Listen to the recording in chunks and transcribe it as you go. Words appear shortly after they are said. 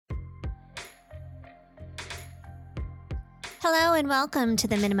Hello and welcome to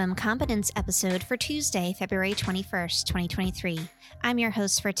the Minimum Competence episode for Tuesday, February 21st, 2023. I'm your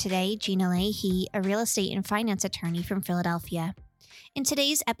host for today, Gina Leahy, a real estate and finance attorney from Philadelphia. In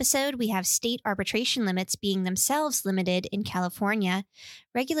today's episode, we have state arbitration limits being themselves limited in California,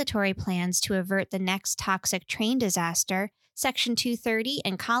 regulatory plans to avert the next toxic train disaster, Section 230,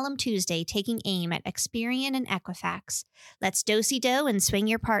 and Column Tuesday taking aim at Experian and Equifax. Let's do-si-do and swing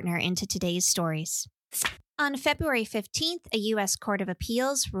your partner into today's stories. On February 15th, a U.S. Court of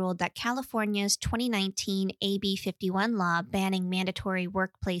Appeals ruled that California's 2019 AB 51 law banning mandatory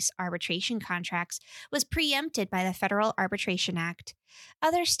workplace arbitration contracts was preempted by the Federal Arbitration Act.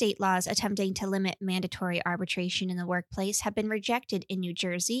 Other state laws attempting to limit mandatory arbitration in the workplace have been rejected in New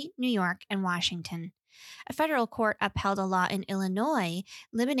Jersey, New York, and Washington. A federal court upheld a law in Illinois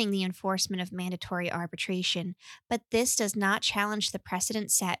limiting the enforcement of mandatory arbitration, but this does not challenge the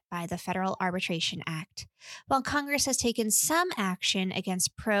precedent set by the Federal Arbitration Act. While Congress has taken some action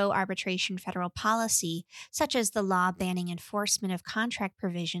against pro-arbitration federal policy, such as the law banning enforcement of contract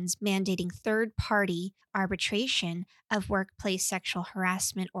provisions mandating third-party arbitration of workplace sexual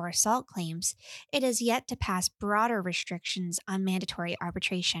harassment or assault claims, it has yet to pass broader restrictions on mandatory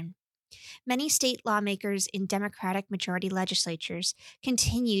arbitration. Many state lawmakers in Democratic majority legislatures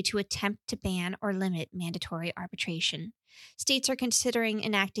continue to attempt to ban or limit mandatory arbitration. States are considering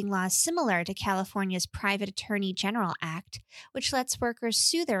enacting laws similar to California's Private Attorney General Act, which lets workers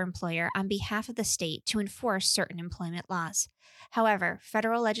sue their employer on behalf of the state to enforce certain employment laws. However,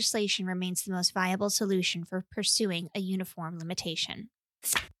 federal legislation remains the most viable solution for pursuing a uniform limitation.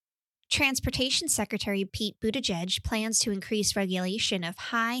 Transportation Secretary Pete Buttigieg plans to increase regulation of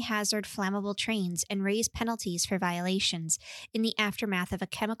high-hazard flammable trains and raise penalties for violations in the aftermath of a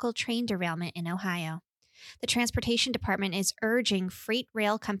chemical train derailment in Ohio. The Transportation Department is urging freight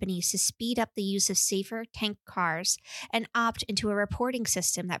rail companies to speed up the use of safer tank cars and opt into a reporting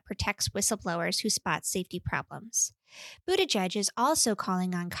system that protects whistleblowers who spot safety problems. Buttigieg is also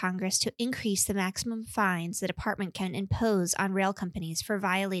calling on Congress to increase the maximum fines the department can impose on rail companies for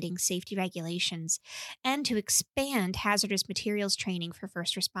violating safety regulations and to expand hazardous materials training for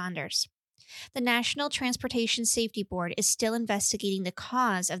first responders. The National Transportation Safety Board is still investigating the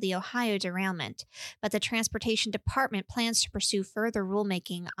cause of the Ohio derailment, but the Transportation Department plans to pursue further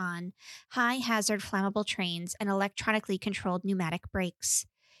rulemaking on high-hazard flammable trains and electronically controlled pneumatic brakes.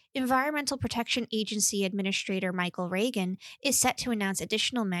 Environmental Protection Agency Administrator Michael Reagan is set to announce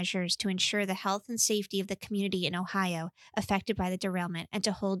additional measures to ensure the health and safety of the community in Ohio affected by the derailment and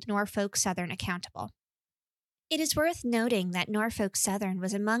to hold Norfolk Southern accountable. It is worth noting that Norfolk Southern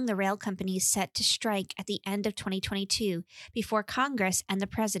was among the rail companies set to strike at the end of 2022 before Congress and the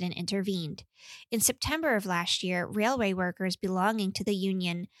president intervened. In September of last year, railway workers belonging to the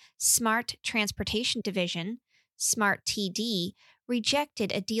union Smart Transportation Division, Smart TD,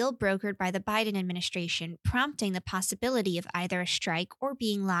 rejected a deal brokered by the Biden administration, prompting the possibility of either a strike or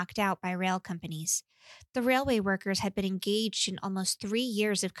being locked out by rail companies. The railway workers had been engaged in almost 3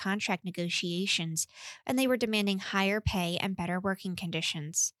 years of contract negotiations, and they were demanding higher pay and better working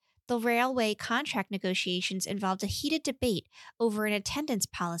conditions. The railway contract negotiations involved a heated debate over an attendance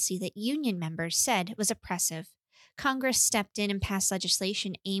policy that union members said was oppressive. Congress stepped in and passed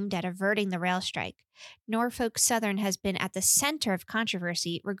legislation aimed at averting the rail strike. Norfolk Southern has been at the center of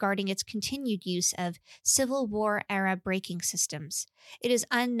controversy regarding its continued use of Civil War-era braking systems. It is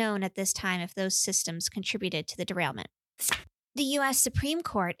unknown at this time if those systems contributed to the derailment. The U.S. Supreme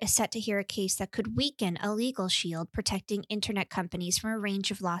Court is set to hear a case that could weaken a legal shield protecting internet companies from a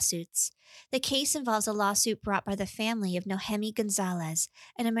range of lawsuits. The case involves a lawsuit brought by the family of Nohemi Gonzalez,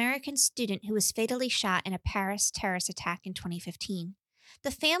 an American student who was fatally shot in a Paris terrorist attack in 2015.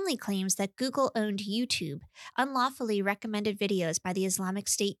 The family claims that Google-owned YouTube unlawfully recommended videos by the Islamic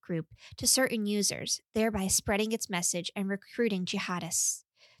State group to certain users, thereby spreading its message and recruiting jihadists.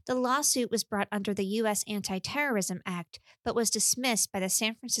 The lawsuit was brought under the U.S. Anti-Terrorism Act, but was dismissed by the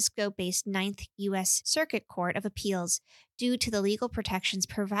San Francisco-based 9th U.S. Circuit Court of Appeals due to the legal protections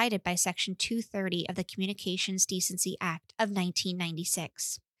provided by Section 230 of the Communications Decency Act of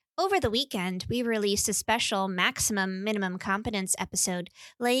 1996. Over the weekend, we released a special Maximum Minimum Competence episode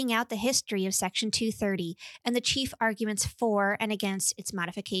laying out the history of Section 230 and the chief arguments for and against its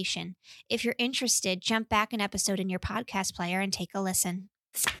modification. If you're interested, jump back an episode in your podcast player and take a listen.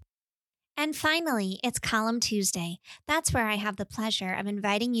 And finally, it's Column Tuesday. That's where I have the pleasure of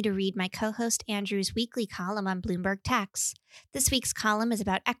inviting you to read my co-host Andrew's weekly column on Bloomberg Tax. This week's column is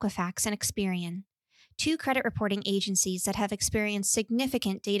about Equifax and Experian. two credit reporting agencies that have experienced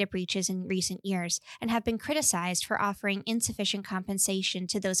significant data breaches in recent years and have been criticized for offering insufficient compensation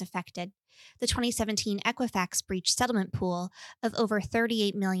to those affected. The 2017 Equifax breach settlement pool of over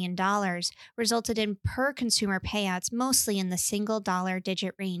 $38 million resulted in per-consumer payouts mostly in the single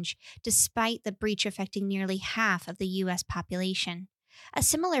dollar-digit range, despite the breach affecting nearly half of the U.S. population. A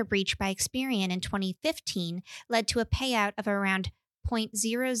similar breach by Experian in 2015 led to a payout of around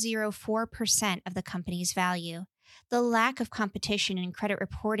 0.004% of the company's value. The lack of competition in credit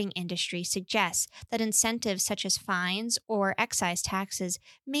reporting industry suggests that incentives such as fines or excise taxes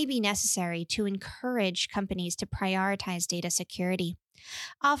may be necessary to encourage companies to prioritize data security.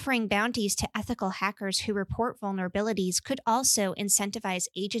 Offering bounties to ethical hackers who report vulnerabilities could also incentivize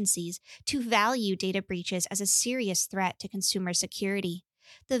agencies to value data breaches as a serious threat to consumer security.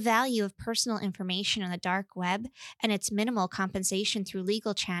 The value of personal information on the dark web and its minimal compensation through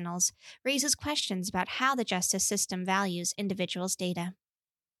legal channels raises questions about how the justice system values individuals' data.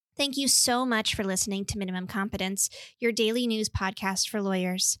 Thank you so much for listening to Minimum Competence, your daily news podcast for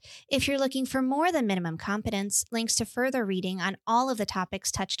lawyers. If you're looking for more than minimum competence, links to further reading on all of the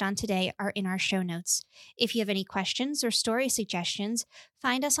topics touched on today are in our show notes. If you have any questions or story suggestions,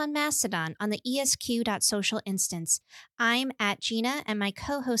 find us on Mastodon on the esq.social instance. I'm at Gina, and my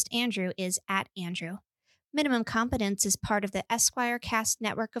co-host Andrew is at Andrew. Minimum Competence is part of the Esquire Cast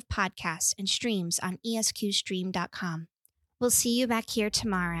network of podcasts and streams on esqstream.com. We'll see you back here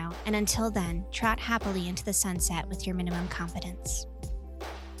tomorrow, and until then, trot happily into the sunset with your minimum competence.